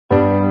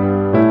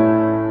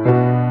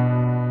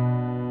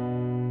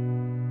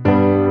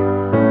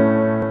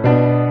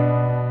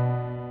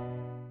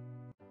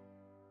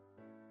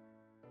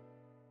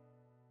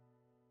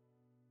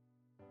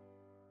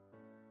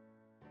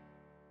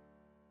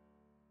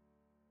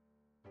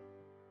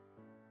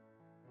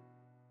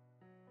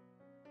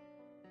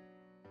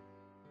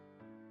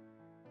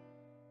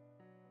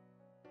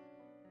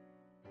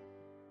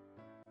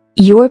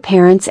Your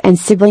parents and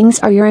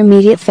siblings are your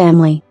immediate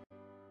family.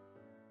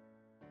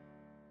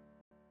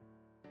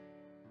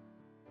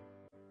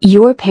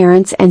 Your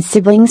parents and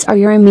siblings are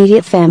your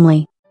immediate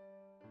family.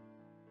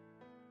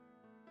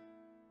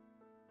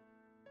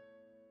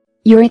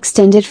 Your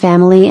extended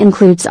family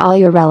includes all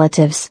your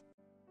relatives.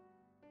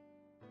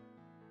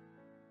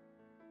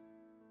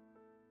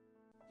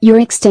 Your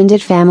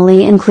extended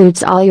family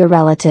includes all your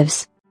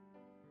relatives.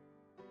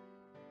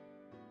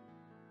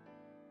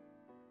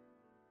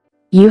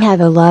 You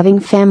have a loving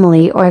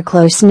family or a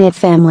close-knit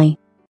family.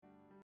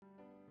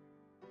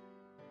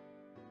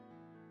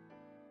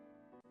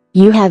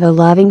 You have a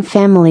loving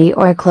family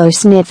or a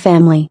close-knit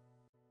family.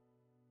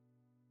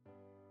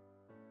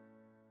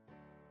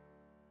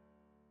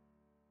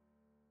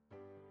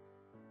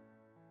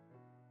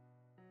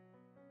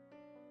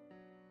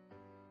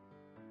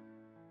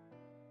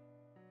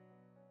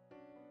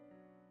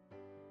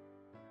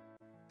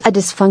 A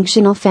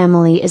dysfunctional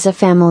family is a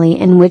family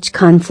in which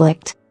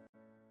conflict.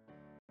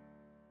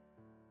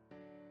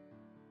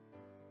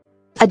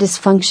 A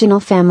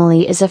dysfunctional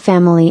family is a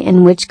family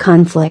in which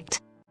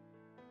conflict.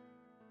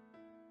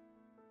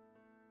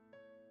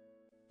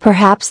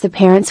 Perhaps the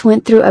parents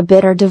went through a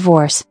bitter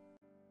divorce.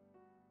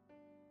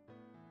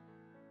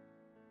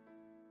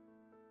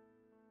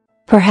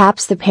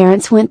 Perhaps the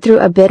parents went through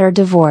a bitter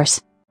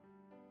divorce.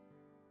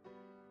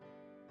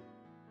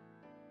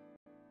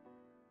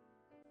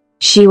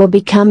 She will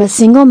become a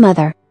single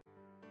mother.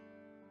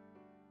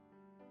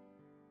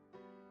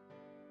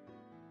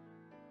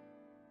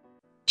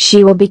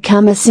 She will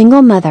become a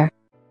single mother.